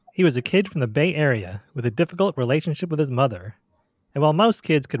He was a kid from the Bay Area with a difficult relationship with his mother. And while most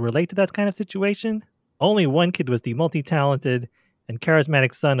kids could relate to that kind of situation, only one kid was the multi talented and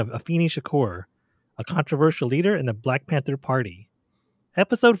charismatic son of Afeni Shakur, a controversial leader in the Black Panther Party.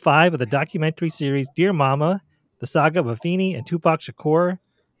 Episode 5 of the documentary series Dear Mama, the Saga of Afeni and Tupac Shakur,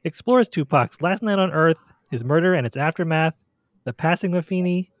 explores Tupac's last night on Earth, his murder and its aftermath, the passing of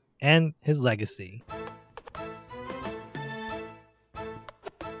Afeni, and his legacy.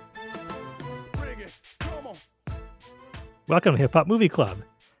 Welcome to Hip Hop Movie Club.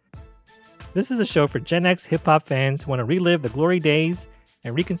 This is a show for Gen X hip hop fans who want to relive the glory days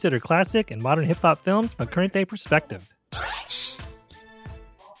and reconsider classic and modern hip hop films from a current day perspective.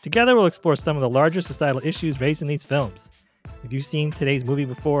 Together, we'll explore some of the larger societal issues raised in these films. If you've seen today's movie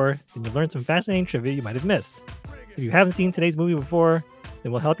before, then you'll learn some fascinating trivia you might have missed. If you haven't seen today's movie before,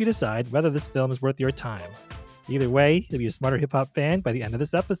 then we'll help you decide whether this film is worth your time. Either way, you'll be a smarter hip hop fan by the end of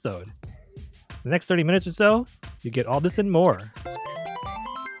this episode. In the next 30 minutes or so, you get all this and more.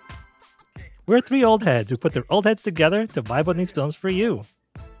 We're three old heads who put their old heads together to vibe on these films for you.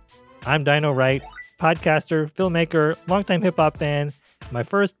 I'm Dino Wright, podcaster, filmmaker, longtime hip-hop fan. My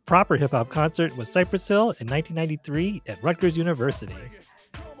first proper hip-hop concert was Cypress Hill in 1993 at Rutgers University.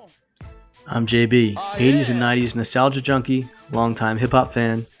 I'm JB, 80s and 90s nostalgia junkie, longtime hip-hop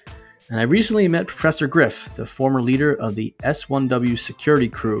fan. And I recently met Professor Griff, the former leader of the S1W security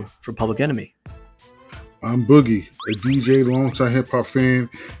crew for Public Enemy. I'm Boogie, a DJ, longtime hip-hop fan,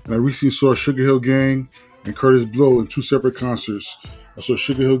 and I recently saw Sugar Hill Gang and Curtis Blow in two separate concerts. I saw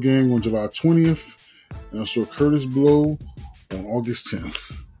Sugar Hill Gang on July 20th, and I saw Curtis Blow on August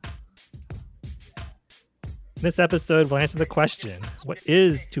 10th. In this episode, we'll answer the question, what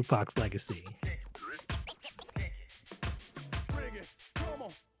is Tupac's legacy?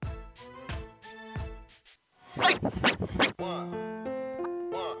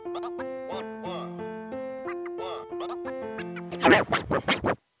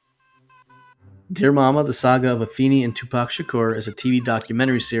 Dear Mama, the Saga of Afeni and Tupac Shakur is a TV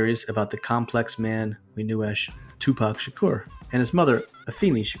documentary series about the complex man we knew as Tupac Shakur and his mother,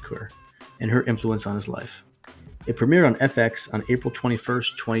 Afeni Shakur, and her influence on his life. It premiered on FX on April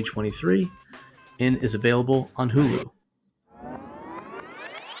 21st, 2023, and is available on Hulu.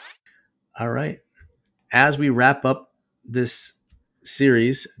 All right. As we wrap up this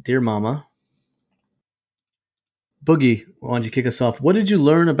series, Dear Mama, Boogie, why don't you kick us off? What did you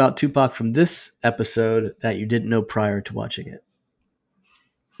learn about Tupac from this episode that you didn't know prior to watching it?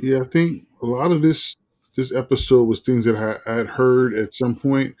 Yeah, I think a lot of this episode was things that I had heard at some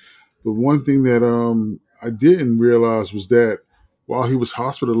point. But one thing that I didn't realize was that while he was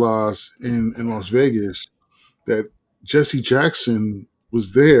hospitalized in Las Vegas, that Jesse Jackson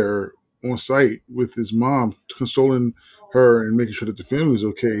was there on site with his mom, consoling her and making sure that the family was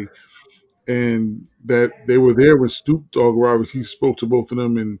okay. And that they were there when Snoop Dogg arrived. He spoke to both of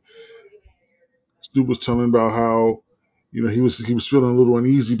them, and Snoop was telling about how, he was feeling a little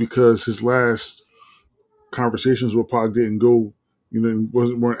uneasy because his last conversations with Pac didn't go,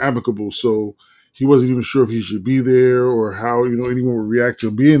 weren't amicable. So he wasn't even sure if he should be there or how, anyone would react to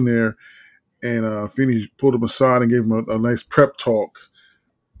him being there. And Finney pulled him aside and gave him a nice prep talk,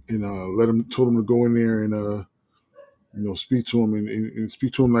 and told him to go in there and speak to him and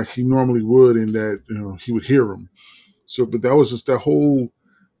speak to him like he normally would, and that he would hear him. So, but that was just that whole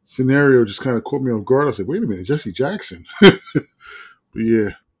scenario just kind of caught me off guard. I was like, wait a minute, Jesse Jackson. But yeah.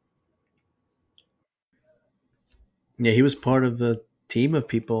 Yeah, he was part of the team of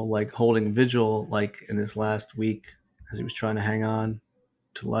people like holding vigil like in his last week as he was trying to hang on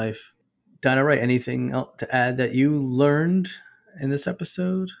to life. Dinah Wright, anything else to add that you learned in this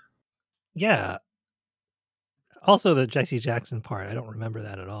episode? Yeah. Also, the Jesse Jackson part, I don't remember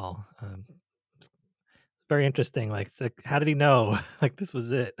that at all. Very interesting. Like, how did he know? Like, this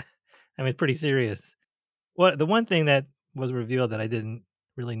was it. I mean, it's pretty serious. The one thing that was revealed that I didn't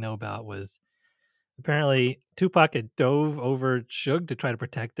really know about was apparently Tupac had dove over Suge to try to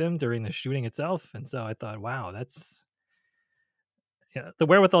protect him during the shooting itself. And so I thought, wow, that's the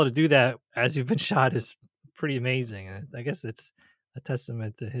wherewithal to do that as you've been shot is pretty amazing. And I guess it's a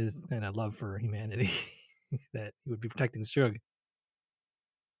testament to his kind of love for humanity that he would be protecting Suge.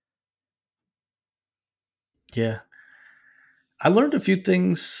 Yeah. I learned a few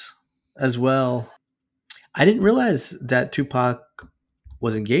things as well. I didn't realize that Tupac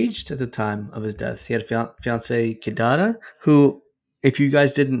was engaged at the time of his death. He had a fiancée, Kidada, who, if you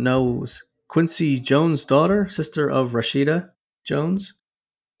guys didn't know, was Quincy Jones' daughter, sister of Rashida Jones.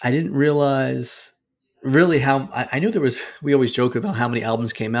 I didn't realize really how, I knew we always joke about how many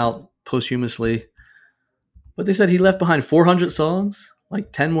albums came out posthumously, but they said he left behind 400 songs.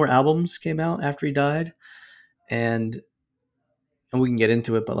 like 10 more albums came out after he died, and we can get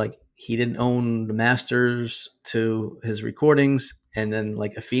into it, but like he didn't own the masters to his recordings, and then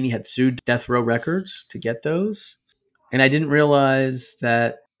like Afeni had sued Death Row Records to get those. And I didn't realize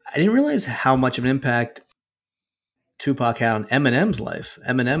how much of an impact Tupac had on Eminem's life.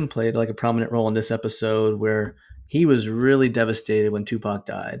 Eminem played like a prominent role in this episode where he was really devastated when Tupac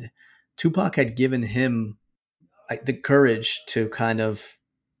died. Tupac had given him like the courage to kind of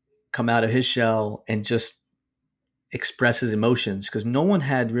come out of his shell and just express his emotions, because no one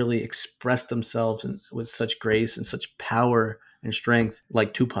had really expressed themselves with such grace and such power and strength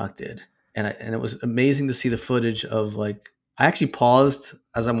like Tupac did. And it was amazing to see the footage of like, I actually paused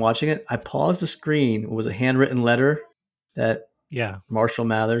as I'm watching it. I paused the screen. It was a handwritten letter that Yeah. Marshall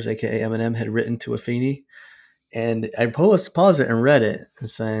Mathers, aka Eminem, had written to Afeni. And I paused it and read it and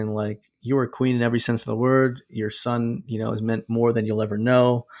saying like, you are a queen in every sense of the word. Your son, has meant more than you'll ever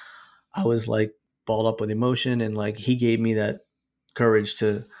know. I was like balled up with emotion, and like he gave me that courage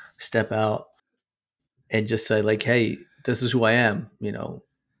to step out and just say like, hey, this is who I am.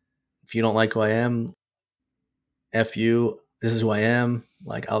 If you don't like who I am, F you. This is who I am.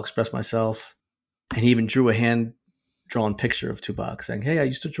 Like, I'll express myself. And he even drew a hand drawn picture of Tupac saying, hey, I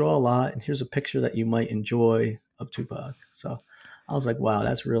used to draw a lot, and here's a picture that you might enjoy of Tupac. So I was like, wow,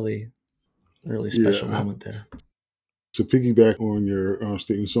 that's really, really special Yeah. moment there. To piggyback on your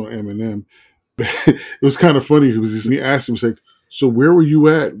statements on Eminem, it was kind of funny because he asked him, he's like, "So where were you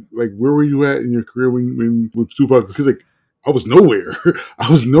at? Like, where were you at in your career when Tupac?" Because like, I was nowhere.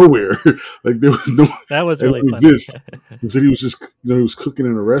 I was nowhere. Like there was no. That was And really like funny. this, he said he was just he was cooking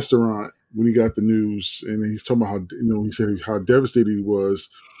in a restaurant when he got the news, and he's talking about how he said how devastated he was.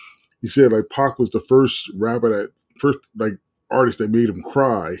 He said like Pac was the first rapper first like artist that made him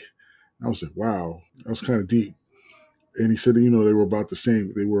cry. And I was like, wow, that was kind of deep. And he said, they were about the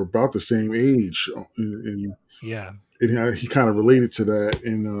same. They were about the same age, Yeah. and he kind of related to that.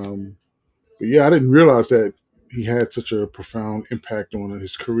 And but yeah, I didn't realize that he had such a profound impact on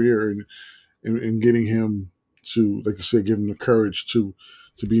his career and getting him to, like you said, give him the courage to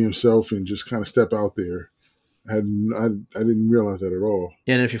be himself and just kind of step out there. I didn't realize that at all.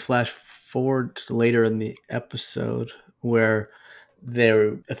 Yeah, and if you flash forward to later in the episode where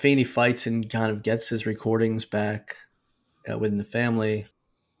Afeni fights and kind of gets his recordings back within the family,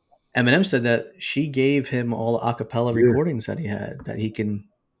 Eminem said that she gave him all the acapella Yeah, recordings that he had that he can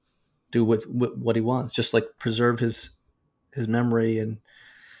do with what he wants, just like preserve his memory and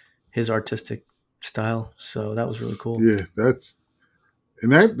his artistic style. So that was really cool. yeah,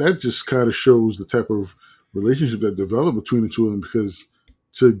 that just kind of shows the type of relationship that developed between the two of them, because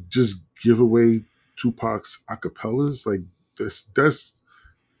to just give away Tupac's acapellas, like that's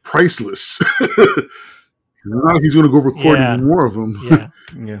priceless. Not like he's going to go record any Yeah. more of them. Yeah.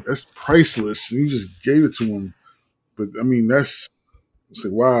 Yeah, That's priceless. You just gave it to him. But I mean, it's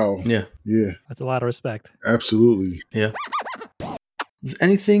like, wow. yeah, Yeah, That's a lot of respect. absolutely. yeah. Was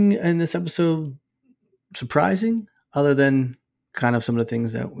anything in this episode surprising other than kind of some of the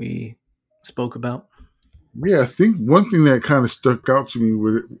things that we spoke about? Yeah, I think one thing that kind of stuck out to me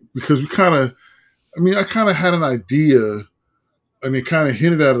with it, because I kind of had an idea, and they kind of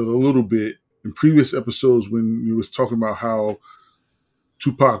hinted at it a little bit in previous episodes when he was talking about how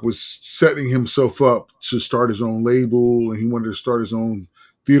Tupac was setting himself up to start his own label and he wanted to start his own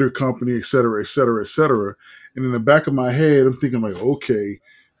theater company, et cetera, et cetera, et cetera. And in the back of my head, I'm thinking like, okay,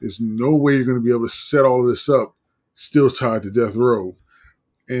 there's no way you're going to be able to set all of this up still tied to death row.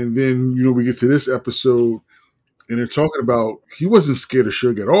 And then, we get to this episode and they're talking about he wasn't scared of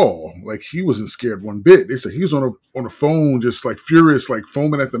Suge at all. Like he wasn't scared one bit. They said he was on a phone, just like furious, like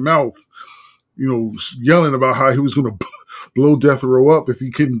foaming at the mouth, yelling about how he was going to blow Death Row up if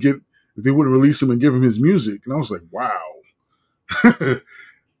they wouldn't release him and give him his music. And I was like, wow. I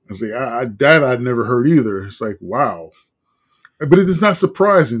was like, that I'd never heard either. It's like, wow. But it is not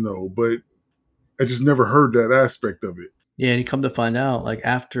surprising though. But I just never heard that aspect of it. Yeah, and you come to find out, like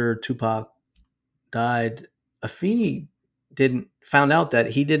after Tupac died, Afeni didn't found out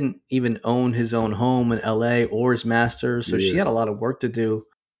that he didn't even own his own home in LA or his masters, so she Yeah, had a lot of work to do.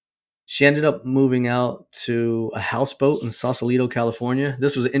 She ended up moving out to a houseboat in Sausalito, California.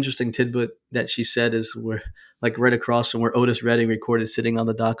 This was an interesting tidbit that she said is where, like, right across from where Otis Redding recorded "Sitting on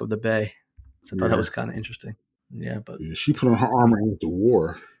the Dock of the Bay." So I thought that yeah, was kind of interesting. Yeah, but yeah. She put on her armor and went to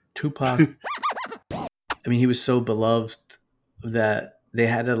war. Tupac, I mean, he was so beloved that they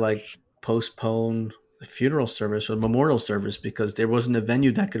had to like postpone the funeral service or memorial service because there wasn't a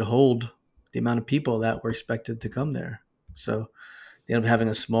venue that could hold the amount of people that were expected to come there. So they ended up having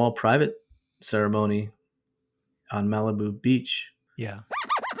a small private ceremony on Malibu Beach. Yeah.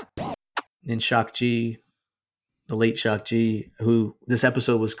 And Shock G, the late Shock G, who this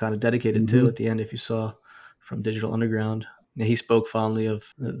episode was kind of dedicated to at the end, if you saw from Digital Underground. And he spoke fondly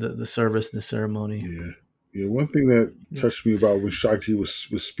of the service and the ceremony. Yeah. One thing that touched me about when Shakti was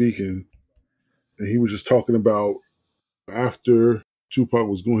speaking, and he was just talking about after Tupac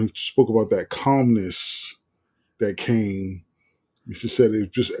was going, he spoke about that calmness that came. He just said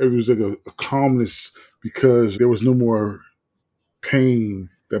it was like a calmness because there was no more pain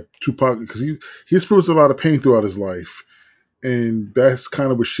that Tupac, because he experienced a lot of pain throughout his life, and that's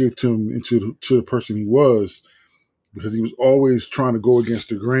kind of what shaped him into to the person he was, because he was always trying to go against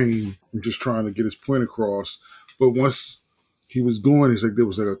the grain and just trying to get his point across. But once he was going, it's like there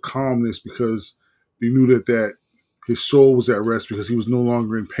was like a calmness because he knew that his soul was at rest because he was no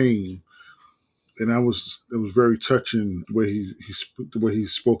longer in pain. And it was very touching the way the way he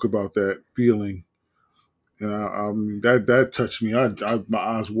spoke about that feeling. And I mean, that touched me. My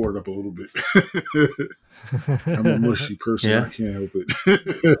eyes watered up a little bit. I'm a mushy person. Yeah. I can't help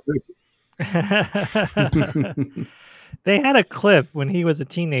it. They had a clip when he was a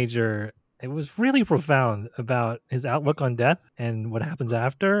teenager. It was really profound about his outlook on death and what happens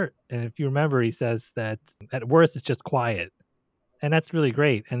after. And if you remember, he says that at worst, it's just quiet. And that's really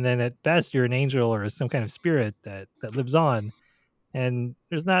great. And then at best, you're an angel or some kind of spirit that lives on. And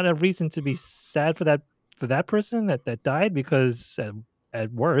there's not a reason to be sad for that person that died, because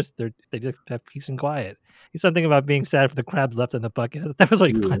at worst, they just have peace and quiet. It's something about being sad for the crabs left in the bucket. That was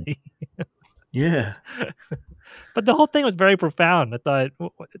like funny. Yeah. But the whole thing was very profound. I thought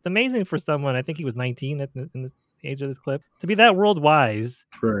it's amazing for someone. I think he was 19 in the age of this clip to be that world wise.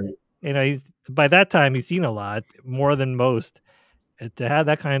 Right. You know, he's by that time he's seen a lot more than most. To have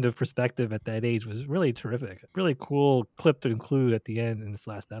that kind of perspective at that age was really terrific. Really cool clip to include at the end in this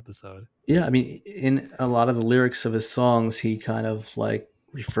last episode. Yeah, I mean, in a lot of the lyrics of his songs, he kind of like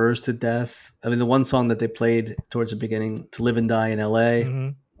refers to death. I mean, the one song that they played towards the beginning, "To Live and Die in L.A.," Mm-hmm.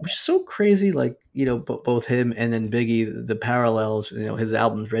 which is so crazy. Like, you know, both him and then Biggie, the parallels. You know, his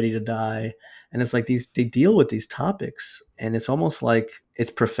album's "Ready to Die," and it's like they deal with these topics, and it's almost like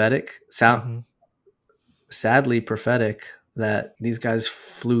it's prophetic, sadly prophetic, that these guys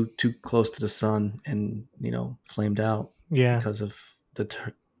flew too close to the sun and, you know, flamed out because of the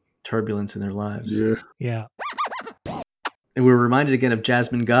turbulence in their lives. Yeah. And we were reminded again of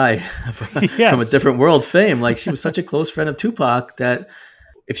Jasmine Guy from Yes. A Different World fame. Like, she was such a close friend of Tupac that,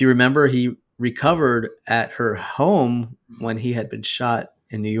 if you remember, he recovered at her home when he had been shot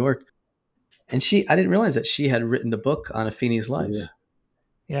in New York. And I didn't realize that she had written the book on Afeni's life.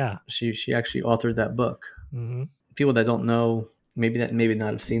 Yeah. She actually authored that book. Mm-hmm. People that don't know, maybe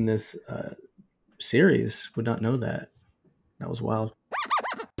not have seen this series, would not know that. That was wild.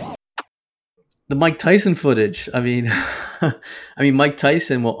 The Mike Tyson footage. I mean, Mike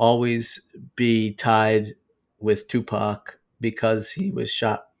Tyson will always be tied with Tupac because he was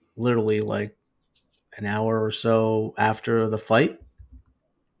shot literally like an hour or so after the fight,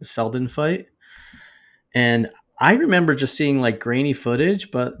 the Selden fight. And I remember just seeing like grainy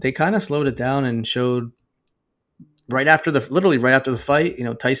footage, but they kind of slowed it down and showed literally right after the fight, you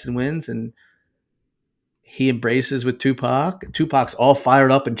know, Tyson wins and he embraces with Tupac. Tupac's all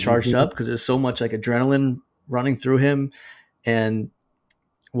fired up and charged up because there's so much like adrenaline running through him. And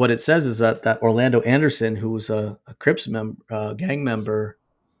what it says is that Orlando Anderson, who was a Crips gang member,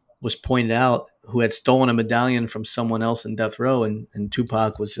 was pointed out, who had stolen a medallion from someone else in death row, and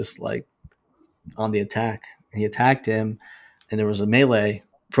Tupac was just like on the attack. And he attacked him, and there was a melee.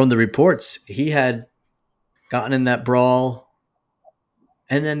 From the reports, he had gotten in that brawl,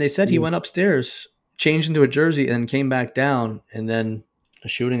 and then they said he went upstairs, changed into a jersey, and came back down, and then a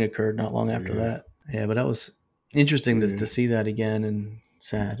shooting occurred not long after that. Yeah, but that was interesting to see that again, and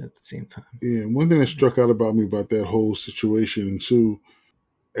sad at the same time. Yeah, one thing that struck out about me about that whole situation too,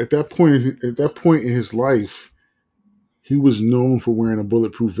 at that point in his life, he was known for wearing a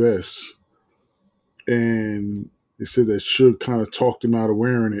bulletproof vest, and they said that Suge kind of talked him out of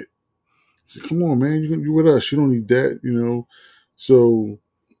wearing it. He said, "Come on, man, you with us? You don't need that, you know." So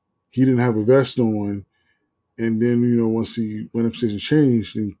he didn't have a vest on, and then once he went upstairs and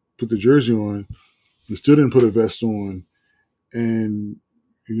changed and put the jersey on, he still didn't put a vest on, and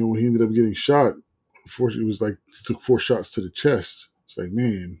when he ended up getting shot, unfortunately, it was like he took 4 shots to the chest. It's like,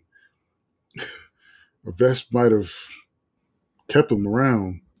 man, a vest might have kept him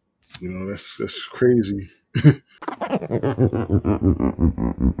around. That's crazy.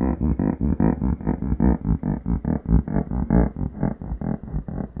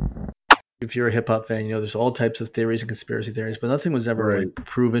 If you're a hip hop fan, there's all types of theories and conspiracy theories, but nothing was ever like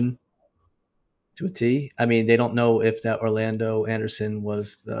proven to a T. I mean, they don't know if that Orlando Anderson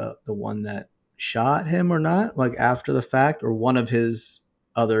was the one that shot him or not, like after the fact, or one of his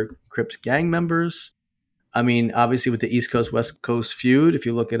other Crips gang members. I mean, obviously with the East Coast West Coast feud, if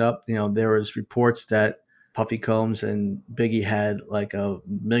you look it up, there was reports that Puffy Combs and Biggie had like $1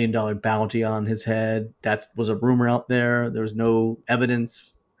 million bounty on his head. That was a rumor out there. There was no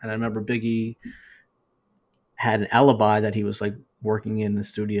evidence. And I remember Biggie had an alibi that he was like working in the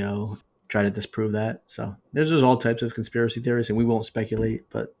studio, trying to disprove that. So there's just all types of conspiracy theories, and we won't speculate,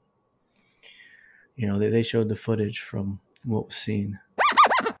 but they showed the footage from what was seen.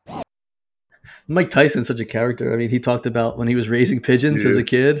 Mike Tyson's such a character. I mean, he talked about when he was raising pigeons as a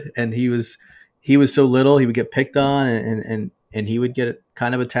kid, and he was so little, he would get picked on, and he would get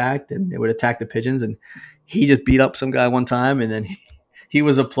kind of attacked, and they would attack the pigeons, and he just beat up some guy one time, and then he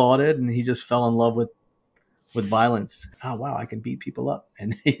was applauded, and he just fell in love with violence. Oh wow, I can beat people up,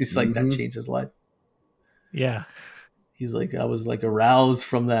 and he's like, that changed his life. Yeah, he's like, I was like aroused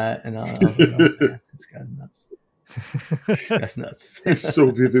from that, and I was like, oh man, this guy's nuts. This guy's nuts. He's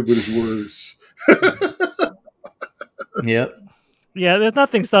so vivid with his words. Yep. Yeah, there's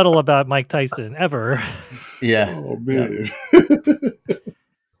nothing subtle about Mike Tyson ever. Yeah. Oh man.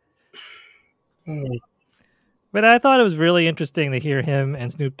 But I thought it was really interesting to hear him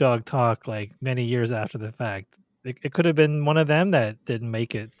and Snoop Dogg talk like many years after the fact. It could have been one of them that didn't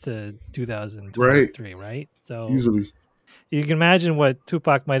make it to 2023, right? So easily. You can imagine what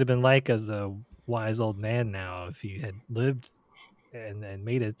Tupac might have been like as a wise old man now if he had lived and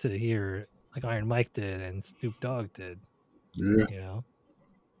made it to here like Iron Mike did and Snoop Dogg did. Yeah.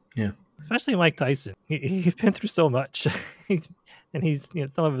 Yeah. Especially Mike Tyson. He's been through so much. And he's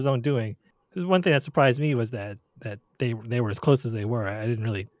some of his own doing. There's one thing that surprised me was that they were as close as they were. I didn't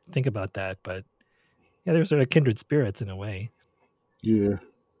really think about that, but yeah, they were sort of kindred spirits in a way. Yeah.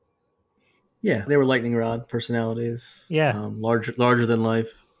 Yeah, they were lightning rod personalities. Yeah. Larger than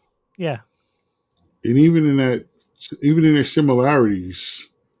life. Yeah. And even in their similarities,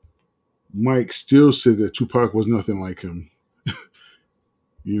 Mike still said that Tupac was nothing like him.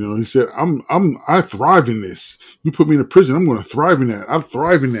 He said, I thrive in this. You put me in a prison, I'm going to thrive in that. I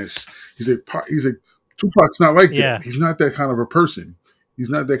thrive in this. He's like, Tupac's not like that. He's not that kind of a person.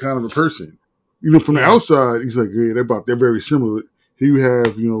 From the outside, he's like, yeah, they're very similar. Here you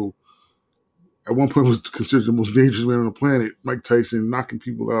have, at one point was considered the most dangerous man on the planet, Mike Tyson, knocking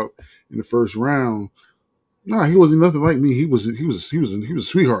people out in the first round. Nah, he wasn't nothing like me. He was a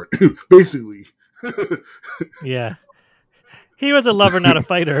sweetheart, basically. Yeah. He was a lover, not a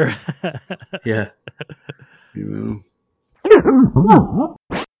fighter. Yeah.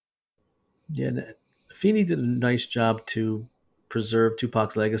 Yeah, Afeni did a nice job to preserve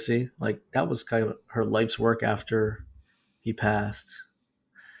Tupac's legacy. Like, that was kind of her life's work after he passed.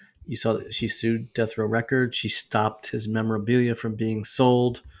 You saw that she sued Death Row Records. She stopped his memorabilia from being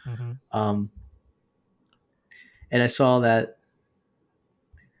sold. Mm-hmm. And I saw that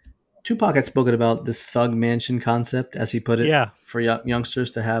Tupac had spoken about this thug mansion concept, as he put it, for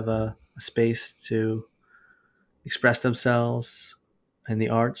youngsters to have a space to express themselves in the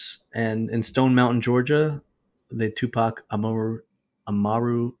arts. And in Stone Mountain, Georgia, the Tupac Amaru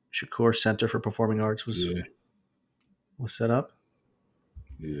Shakur Center for Performing Arts was set up.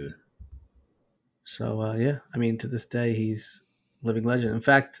 Yeah. So, I mean, to this day, he's a living legend. In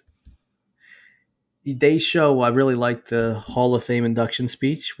fact, they show, I really liked the Hall of Fame induction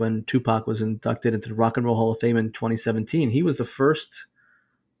speech when Tupac was inducted into the Rock and Roll Hall of Fame in 2017. He was the first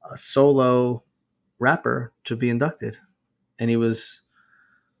solo rapper to be inducted, and he was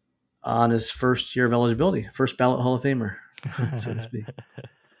on his first year of eligibility, first ballot Hall of Famer, so to speak.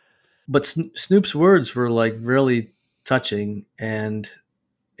 But Snoop's words were like really touching, and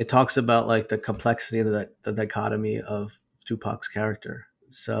it talks about like the complexity of the dichotomy of Tupac's character.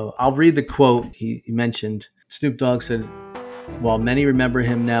 So I'll read the quote he mentioned. Snoop Dogg said, "While many remember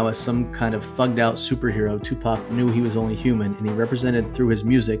him now as some kind of thugged out superhero, Tupac knew he was only human, and he represented through his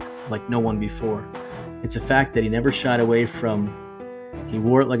music like no one before. It's a fact that he never shied away from. He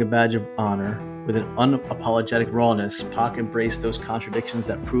wore it like a badge of honor. With an unapologetic rawness, Pac embraced those contradictions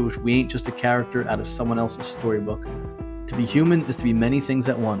that proved we ain't just a character out of someone else's storybook. To be human is to be many things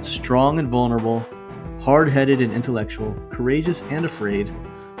at once, strong and vulnerable, hard-headed and intellectual, courageous and afraid,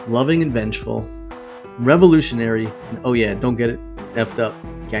 loving and vengeful, revolutionary, and oh yeah, don't get it effed up,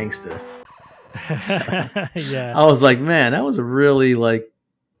 gangster." So, yeah. I was like, man, that was a really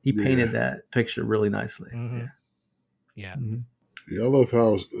he painted that picture really nicely. Mm-hmm. Yeah. Mm-hmm. Yeah, I love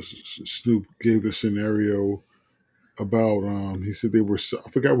how Snoop gave the scenario about he said they were, I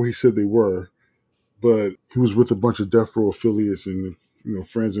forgot where he said they were, but he was with a bunch of Death Row affiliates and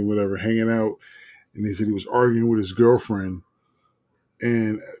friends and whatever hanging out, and he said he was arguing with his girlfriend,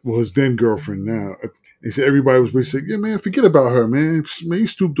 and well, his then girlfriend now. He said everybody was basically, yeah, man, forget about her, man. Man, you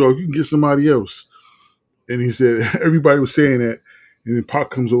Snoop Dogg, you can get somebody else. And he said everybody was saying that, and then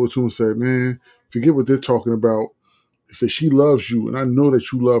Pac comes over to him and said, man, forget what they're talking about. He said she loves you, and I know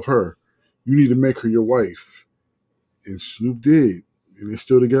that you love her. You need to make her your wife. And Snoop did, and they're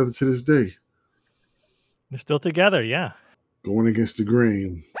still together to this day, They're still together, yeah. going against the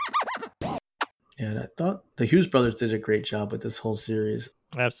grain. Yeah, and I thought the Hughes brothers did a great job with this whole series.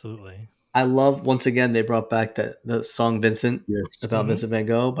 Absolutely. I love once again they brought back the song Vincent Yes. about Vincent Van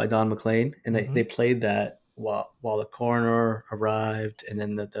Gogh by Don McLean, and they played that while the coroner arrived, and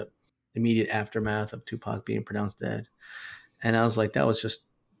then the immediate aftermath of Tupac being pronounced dead. And I was like, that was just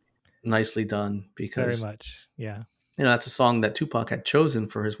nicely done Very because much, yeah. that's a song that Tupac had chosen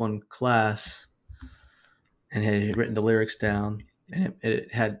for his one class, and had written the lyrics down, and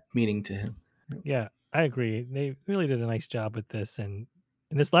it had meaning to him. Yeah, I agree. They really did a nice job with this, and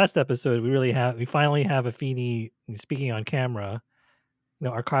in this last episode, we finally have Afeni speaking on camera,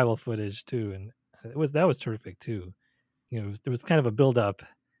 archival footage too, and that was terrific too. There was kind of a build up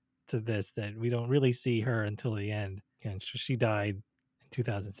to this that we don't really see her until the end. And she died in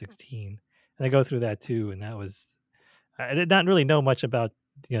 2016, and I go through that too, and that was I did not really know much about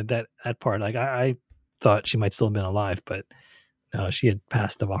that part. Like I thought she might still have been alive, but no, she had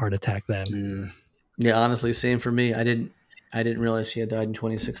passed of a heart attack then. Yeah. Yeah, honestly, same for me. I didn't realize she had died in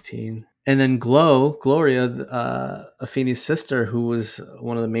 2016. And then Gloria, Afeni's sister, who was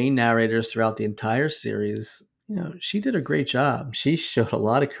one of the main narrators throughout the entire series, she did a great job. She showed a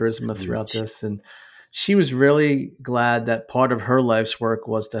lot of charisma throughout this, and she was really glad that part of her life's work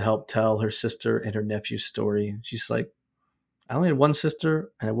was to help tell her sister and her nephew's story. She's like, I only had one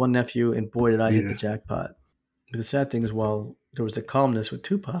sister and I had one nephew, and boy, did I hit the jackpot. But the sad thing is, while there was the calmness with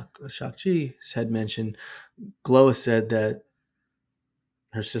Tupac, Shock G had mentioned, Glow said that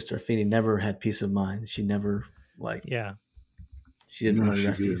her sister Afeni never had peace of mind. She never Yeah. She didn't No, really she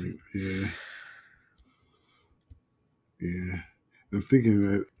rest easy. didn't. Yeah. Yeah. I'm thinking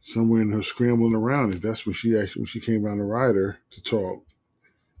that somewhere in her scrambling around, that's when she came down the rider to talk.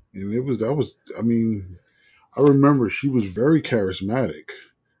 And I mean, I remember she was very charismatic,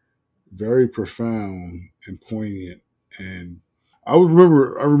 very profound and poignant. And I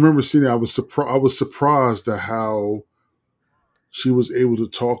remember seeing I was surprised at how she was able to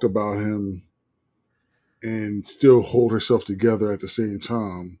talk about him and still hold herself together at the same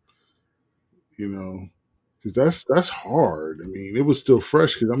time, you know, because that's hard. I mean, it was still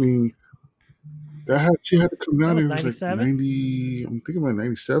fresh because I mean, she had to come That down was there. It was like 97. 90. I'm thinking about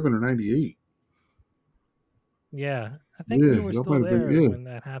 97 or 98. Yeah, I think we Yeah, were that might still have been. there when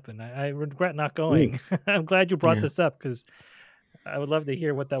that happened. I regret not Yeah, going. I'm glad you brought Yeah. this up because I would love to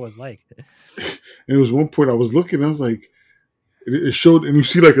hear what that was like. And it was one point I was looking. I was like, it showed, and you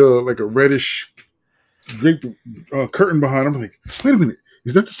see like a reddish draped curtain behind. I'm like, wait a minute,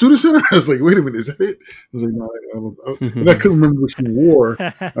 is that the student center? I was like, wait a minute, is that it? I was like, no, and I couldn't remember what she wore.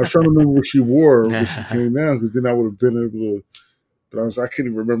 I was trying to remember what she wore when she came down because then I would have been able to. But I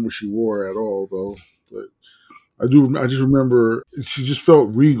couldn't even remember what she wore at all though. But I do. I just remember she just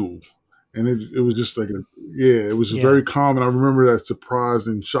felt regal, and it was just like it was Yeah, very calm. And I remember that surprised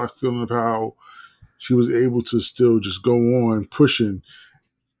and shocked feeling of how she was able to still just go on pushing,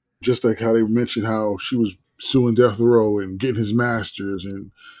 just like how they mentioned how she was suing Death Row and getting his masters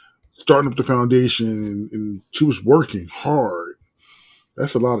and starting up the foundation, and she was working hard.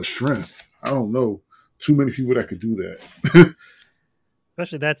 That's a lot of strength. I don't know too many people that could do that.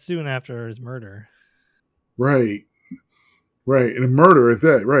 especially that soon after his murder. Right. Right, and a murder at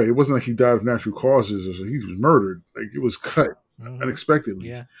that. Right, it wasn't like he died of natural causes or so. He was murdered. Like it was cut unexpectedly.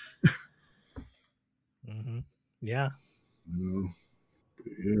 Yeah. Yeah. You know?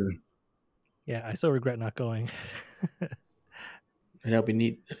 Yeah, Yeah. I so regret not going. That'd be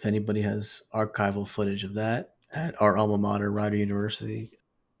neat if anybody has archival footage of that at our alma mater, Rider University.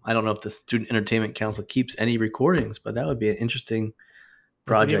 I don't know if the Student Entertainment Council keeps any recordings, but that would be an interesting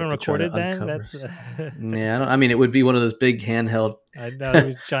Was it even project to try to recorded then? uncover. That's Yeah, I mean, it would be one of those big handheld I know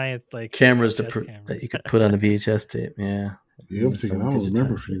those giant like cameras VHS that cameras. you could put on a VHS tape. Yeah, yeah. I'm thinking. I someone don't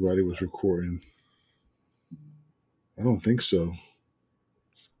remember if digitized it. anybody was recording. I don't think so.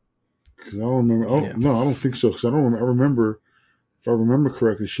 Because I don't remember. Yeah. No, I don't think so. Because I don't. I remember. If I remember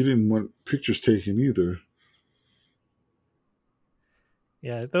correctly, she didn't want pictures taken either.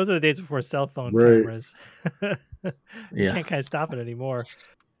 Yeah, those are the days before cell phone Right. cameras. You Yeah. can't kind of stop it anymore.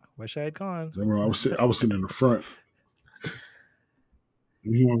 Wish I had gone. I remember I was sitting in the front.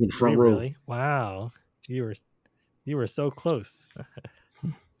 You know, I was in the Were front you row. really? Wow, you were so close.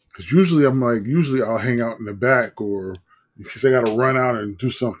 Because usually I'll hang out in the back or because I got to run out and do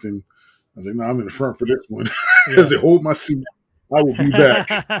something. I was like, no, I'm in the front for this one. As they hold my seat, I will be back.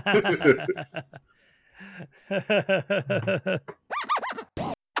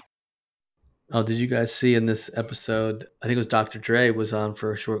 Oh, did you guys see in this episode? I think it was Dr. Dre was on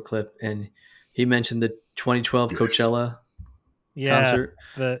for a short clip, and he mentioned the 2012 Yes. Coachella Yeah, concert,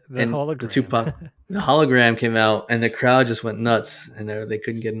 the and the hologram. the hologram came out, and the crowd just went nuts, and they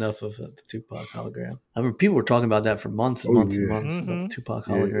couldn't get enough of the Tupac hologram. I mean, people were talking about that for months and Oh months and yeah. months about the Tupac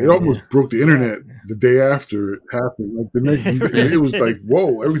Yeah. It hologram. almost broke the Yeah. internet the day after it happened. Like the next, Yeah. it was like,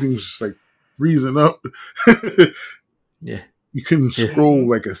 whoa, everything was just like freezing up. Yeah, You couldn't yeah. scroll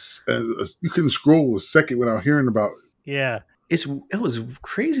like you couldn't scroll a second without hearing about it. Yeah. It was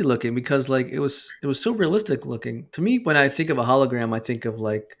crazy looking because like it was so realistic looking to me. When I think of a hologram, I think of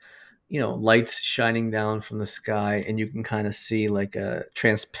like, lights shining down from the sky, and you can kind of see like a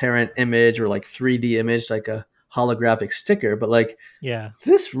transparent image or like 3D image, like a holographic sticker. But like Yeah.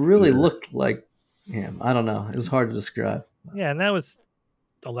 this really Yeah. looked like him. I don't know. It was hard to describe. Yeah, and that was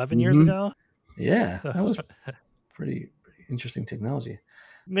 11 years Mm-hmm. ago. Yeah, So that was pretty interesting technology.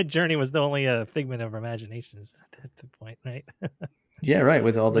 Mid-Journey was only a figment of our imaginations at the point, right? Yeah, right.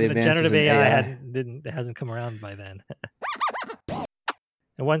 With all the The advances generative in AI AI. hasn't come around by then.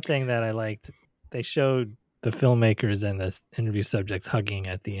 And one thing that I liked, they showed the filmmakers and the interview subjects hugging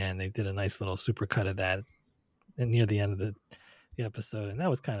at the end. They did a nice little supercut of that near the end of the episode, and that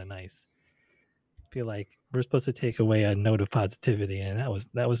was kind of nice. I feel like we're supposed to take away a note of positivity, and that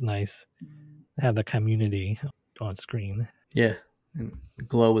was nice to have the community on screen. Yeah. And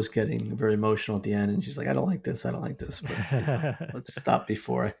Glow was getting very emotional at the end, and she's like, I don't like this. I don't like this. But let's stop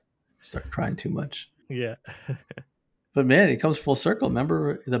before I start crying too much. Yeah. But man, it comes full circle.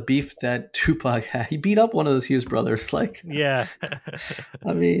 Remember the beef that Tupac had? He beat up one of those Hughes brothers. Like, Yeah.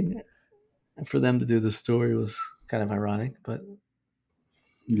 I mean, for them to do the story was kind of ironic, but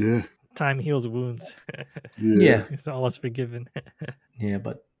Yeah. Time heals wounds. Yeah. It's all is forgiven. Yeah,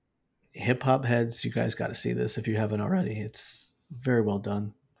 but hip hop heads, you guys got to see this if you haven't already. It's very well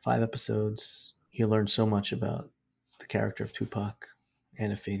done. 5 episodes. You learn so much about the character of Tupac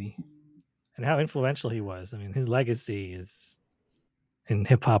and Afeni. And how influential he was. I mean, his legacy is in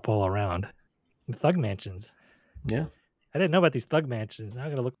hip hop all around. The Thug Mansions. Yeah. I didn't know about these Thug Mansions. Now I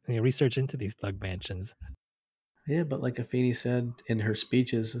gotta look research into these Thug Mansions. Yeah, but like Afeni said in her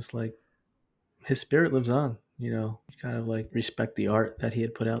speeches, it's like his spirit lives on. You kind of like respect the art that he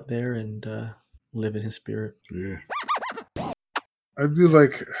had put out there and live in his spirit. Yeah. I do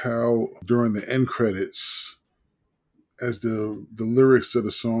like how during the end credits, as the lyrics to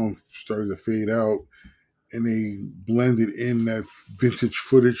the song started to fade out, and they blended in that vintage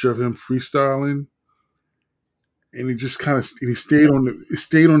footage of him freestyling, and he stayed on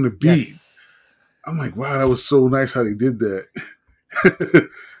the beat. Yes. I'm like, wow, that was so nice how they did that.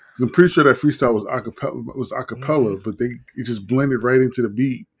 I'm pretty sure that freestyle was acapella, but it just blended right into the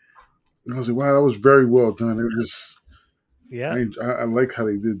beat. And I was like, wow, that was very well done. It was just, Yeah. I like how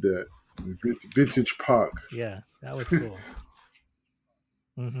they did that. Vintage Pac. Yeah. That was cool.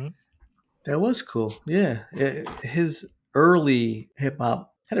 Mm-hmm. That was cool. Yeah. His early hip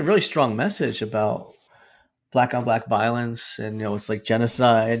hop had a really strong message about black on black violence and, it's like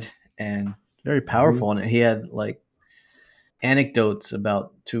genocide and very powerful. Mm-hmm. And he had like anecdotes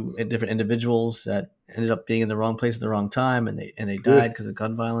about 2 different individuals that ended up being in the wrong place at the wrong time, and they died because of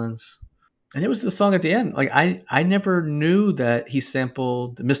gun violence. And it was the song at the end. Like I never knew that he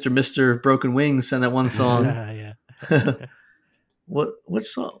sampled Mr. Broken Wings and that one song. Yeah. What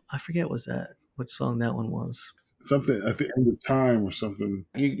song? I forget was that. What song that one was? Something at the end of time or something.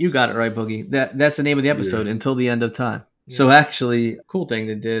 You got it right, Boogie. That's the name of the episode, Yeah. Until the End of Time. Yeah. So actually, cool thing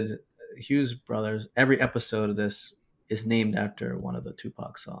they did, Hughes Brothers, every episode of this is named after one of the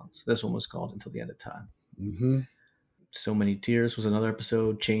Tupac songs. This one was called Until the End of Time. Mm-hmm. So Many Tears was another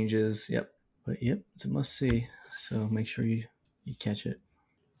episode. Changes. Yep. But yep, it's a must see. So make sure you catch it.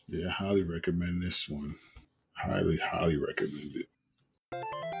 Yeah, I highly recommend this one. Highly, highly recommend it.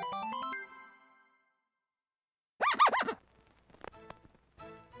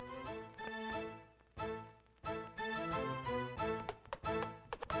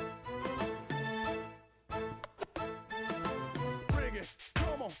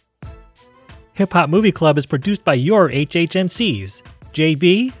 Hip Hop Movie Club is produced by your HHMCs,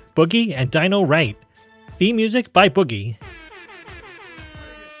 JB, Boogie, and Dino Wright. Theme music by Boogie.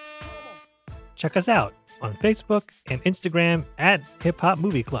 Check us out on Facebook and Instagram at Hip Hop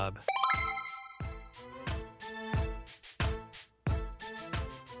Movie Club.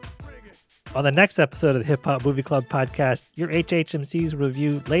 On the next episode of the Hip Hop Movie Club podcast, your HHMCs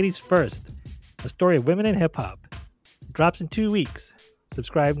review Ladies First, a story of women in hip hop. It drops in 2 weeks.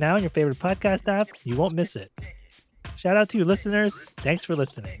 Subscribe now in your favorite podcast app. You won't miss it. Shout out to you listeners. Thanks for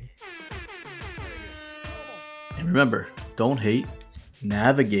listening. And remember, don't hate,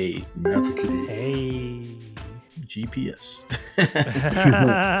 navigate. Hey. GPS.